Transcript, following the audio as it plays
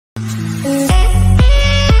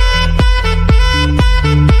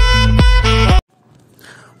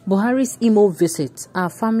Buhari's Imo visit. Our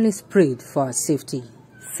families prayed for our safety.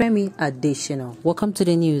 Femi Adesina. Welcome to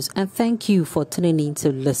the news and thank you for tuning in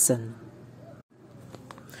to listen.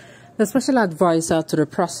 The special advisor to the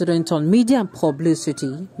president on media and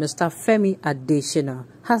publicity, Mr. Femi Adesina,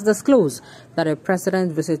 has disclosed that a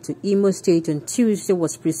president's visit to Imo State on Tuesday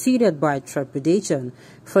was preceded by trepidation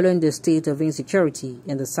following the state of insecurity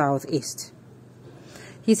in the southeast.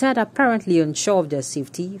 He said apparently unsure of their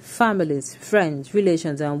safety, families, friends,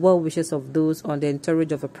 relations and well-wishers of those on the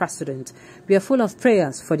entourage of the president were full of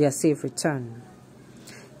prayers for their safe return.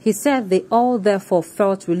 He said they all therefore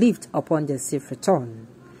felt relieved upon their safe return.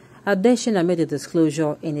 Adesina made a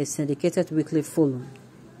disclosure in a syndicated weekly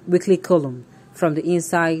column from the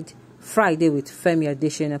Inside Friday with Femi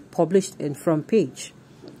Adesina published in front page.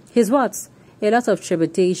 His words, a lot of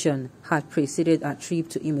trepidation had preceded our trip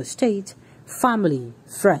to Imo State. Family,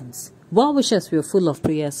 friends, well-wishers were full of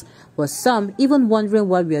prayers, with some even wondering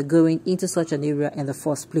why we are going into such an area in the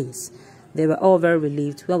first place. They were all very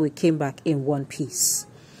relieved when we came back in one piece.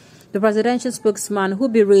 The presidential spokesman, who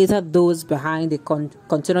berated those behind the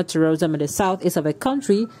continued terrorism in the southeast of the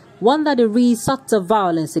country, warned that the resort of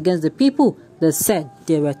violence against the people they said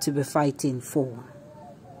they were to be fighting for.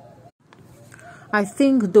 I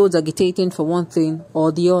think those agitating for one thing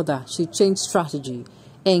or the other should change strategy,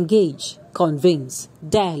 engage, convince,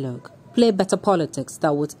 dialogue, play better politics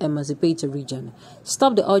that would emancipate the region.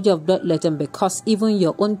 Stop the orgy of bloodletting because even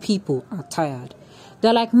your own people are tired.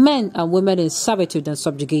 They're like men and women in servitude and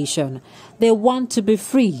subjugation. They want to be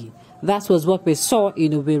free. That was what we saw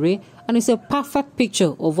in Owerri, and it's a perfect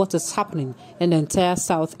picture of what is happening in the entire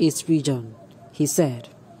southeast region, he said.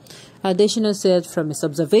 Adesina said from his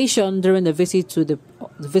observation during the visit of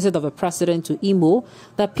the president to Imo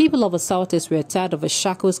that people of the southeast were tired of the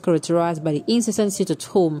shackles characterized by the incessant sit at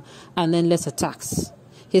home and endless attacks.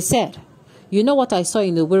 He said, "You know what I saw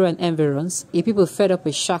in the Owerri and environs? A people fed up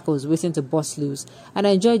with shackles waiting to bust loose and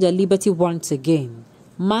enjoy their liberty once again.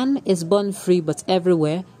 Man is born free, but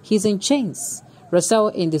everywhere he's in chains. Wrestle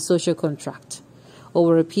in the social contract.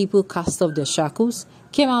 Owerri people cast off their shackles,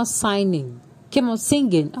 came out singing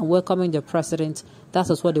and welcoming the president. That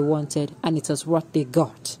was what they wanted, and it was what they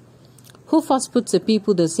got. Who first put the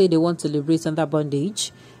people they say they want to liberate under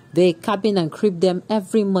bondage? They cabin and creep them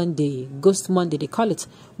every Monday, Ghost Monday they call it,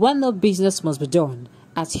 when no business must be done,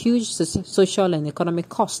 at huge social and economic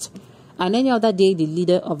cost. And any other day the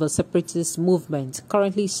leader of a separatist movement,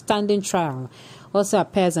 currently standing trial, also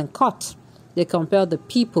appears in court. They compel the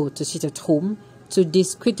people to sit at home, to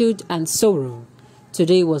disquietude and sorrow.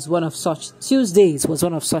 Tuesdays was one of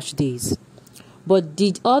such days. But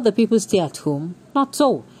did all the people stay at home? Not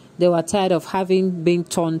so. They were tired of having been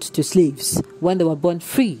turned to slaves when they were born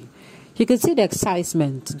free. You could see the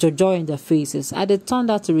excitement, the joy in their faces, and they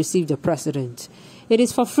turned out to receive the president. It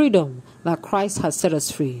is for freedom that Christ has set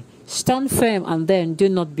us free. Stand firm and then do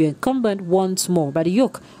not be encumbered once more by the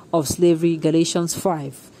yoke of slavery. Galatians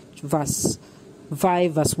 5 verse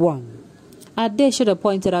 1. Adesina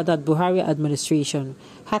pointed out that Buhari administration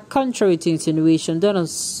had, contrary to insinuation, done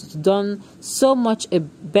so much to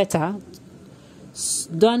better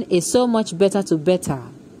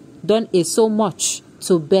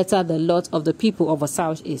the lot of the people of the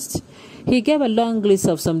southeast. He gave a long list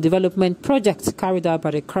of some development projects carried out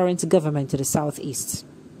by the current government in the southeast.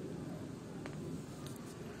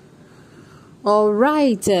 All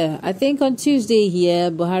right, I think on Tuesday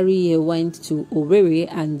here, Buhari went to Owerri,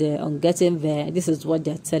 and on getting there, this is what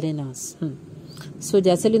they're telling us. So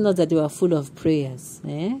they're telling us that they were full of prayers.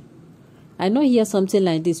 I know here something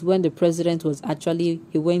like this when the president was he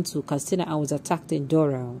went to Katsina and was attacked in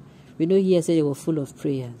Dora. We know here said they were full of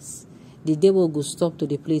prayers. The day will go stop to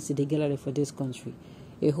the place in the gallery for this country.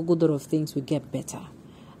 A whole lot of things will get better.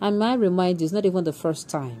 And may I remind you, it's not even the first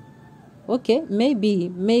time. Okay,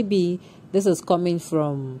 maybe this is coming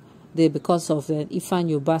from because of the Ifan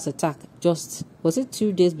Yoba's attack. Was it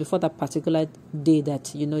 2 days before that particular day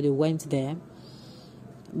that, they went there?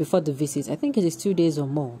 Before the visit. I think it is 2 days or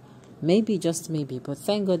more. Maybe, just maybe. But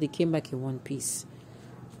thank God they came back in one piece.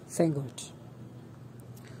 Thank God.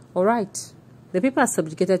 Alright. The people are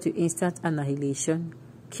subjugated to instant annihilation,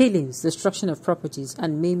 killings, destruction of properties,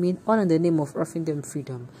 and maiming, all in the name of offering them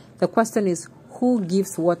freedom. The question is, who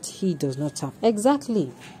gives what he does not have?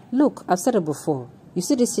 Exactly. Look, I've said it before. You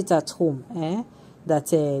see this sit at home, that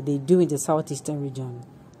they do in the southeastern region.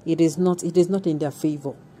 It is not in their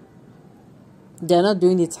favor. They are not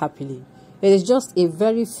doing it happily. It is just a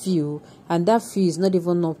very few, and that few is not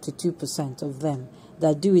even up to 2% of them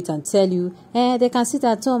that do it and tell you, they can sit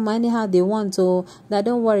at home anyhow they want, or that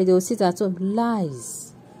don't worry, they will sit at home.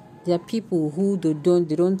 Lies. There are people who they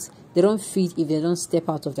don't feed if they don't step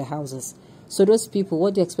out of their houses. So those people,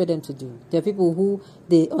 what do you expect them to do? There are people who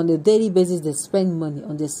on a daily basis they spend money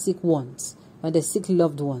on their sick ones, on their sick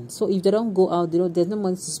loved ones. So if they don't go out, there's no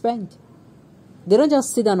money to spend. They don't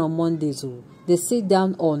just sit down on Mondays. They sit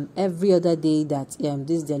down on every other day that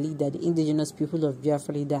this their leader, the indigenous people of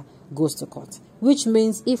Biafra leader, goes to court. Which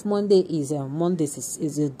means if Monday is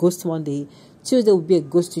is a ghost Monday, Tuesday will be a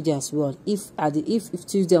ghost Tuesday as well. If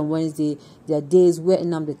Tuesday and Wednesday there are days where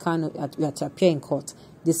Nnamdi Kanu at to appear in court,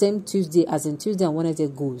 the same Tuesday as in Tuesday and Wednesday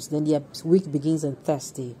goes, then their week begins on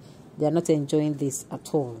Thursday. They are not enjoying this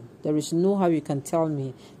at all. There is no how you can tell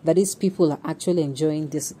me that these people are actually enjoying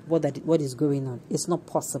this, what is going on. It's not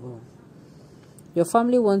possible. Your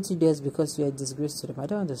family wants you there because you are a disgrace to them. I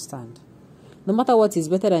don't understand. No matter what is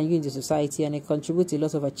better than you in the society, and it contributes a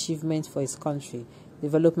lot of achievement for his country,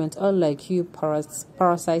 development, unlike you,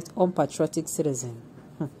 parasite, unpatriotic citizen.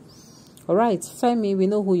 Alright, Femi, we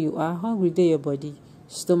know who you are. Hungry day your body,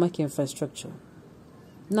 stomach infrastructure.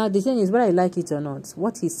 Now, the thing is, whether I like it or not,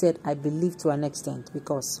 what he said, I believe to an extent,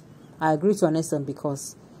 because I agree to an extent,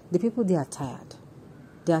 because the people, they are tired.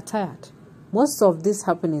 They are tired. Most of these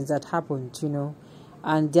happenings that happened,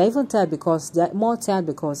 and they're even tired because they're more tired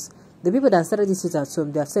because the people that started this at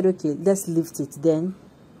home, they have said, okay, let's lift it. Then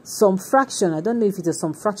some fraction, I don't know if it is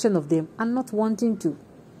some fraction of them, are not wanting to.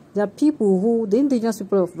 There are people who, the indigenous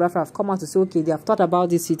people of Biafra have come out to say, okay, they have thought about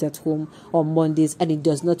this sit at home on Mondays and it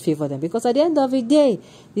does not favor them. Because at the end of the day,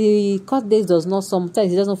 the court days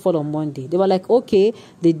sometimes it doesn't fall on Monday. They were like, okay,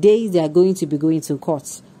 the days they are going to be going to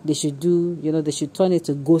court, they should do, they should turn it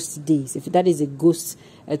to ghost days. If that is a ghost,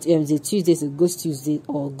 the Tuesday is a ghost Tuesday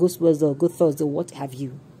or ghost Wednesday or ghost Thursday, what have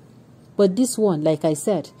you. But this one, like I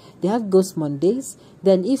said, they have ghost Mondays.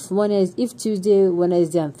 Then if Tuesday,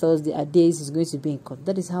 Wednesday, and Thursday are days is going to be in court,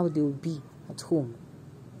 that is how they will be at home.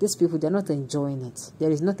 These people, they're not enjoying it.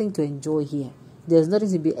 There is nothing to enjoy here. There's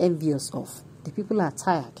nothing to be envious of. The people are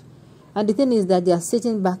tired. And the thing is that they are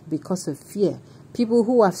sitting back because of fear. People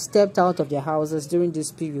who have stepped out of their houses during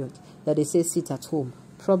this period, that they say sit at home,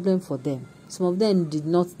 problem for them. Some of them did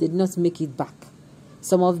not make it back.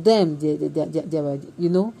 Some of them, they were,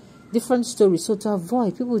 different stories. So to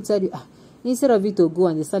avoid, people will tell you, instead of you to go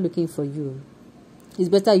and they start looking for you, it's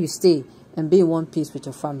better you stay and be in one piece with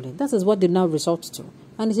your family. That is what they now resort to.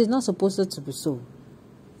 And it is not supposed to be so.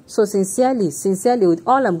 So sincerely, with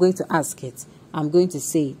all I'm going to ask it, I'm going to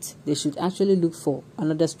say it. They should actually look for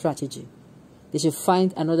another strategy. They should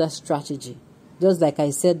find another strategy. Just like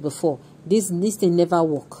I said before, this thing never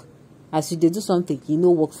work. As you do something,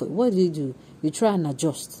 work for it. What do? You try and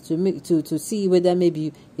adjust to see whether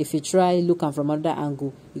maybe if you try looking from another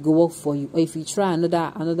angle, it go work for you. Or if you try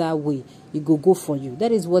another way, it go for you.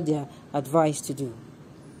 That is what they are advised to do.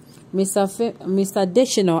 Mr.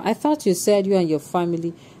 Adesina, I thought you said you and your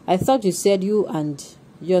family, I thought you said you and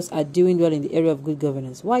yours are doing well in the area of good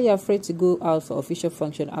governance. Why are you afraid to go out for official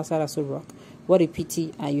function outside Aso Rock? What a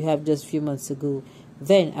pity, and you have just a few months to go.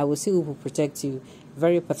 Then I will see who will protect you.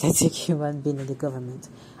 Very pathetic human being in the government.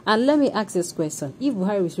 And let me ask this question: if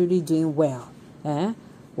Buhari is really doing well,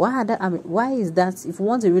 why is that? If you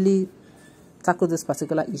want to really tackle this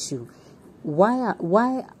particular issue, why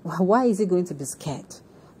is he going to be scared?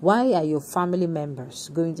 Why are your family members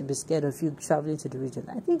going to be scared of you traveling to the region?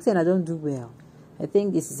 I think saying I don't do well, I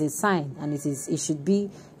think this is a sign, and it should be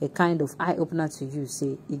a kind of eye opener to you.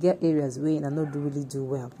 Say you get areas where you not really do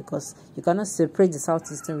well, because you cannot separate the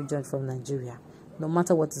southeastern region from Nigeria. No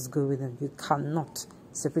matter what is going on, you cannot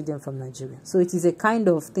separate them from Nigeria. So it is a kind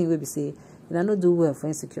of thing where we say, you not do well for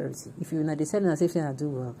insecurity. If you not decide and say you not do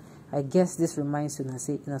well, I guess this reminds you and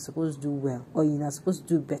say you're not supposed to do well, or you're not supposed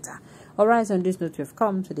to do better. Alright, on this note, we've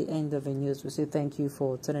come to the end of the news. We say thank you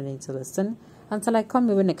for tuning in to listen. Until I come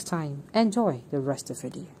here next time, enjoy the rest of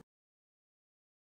your day.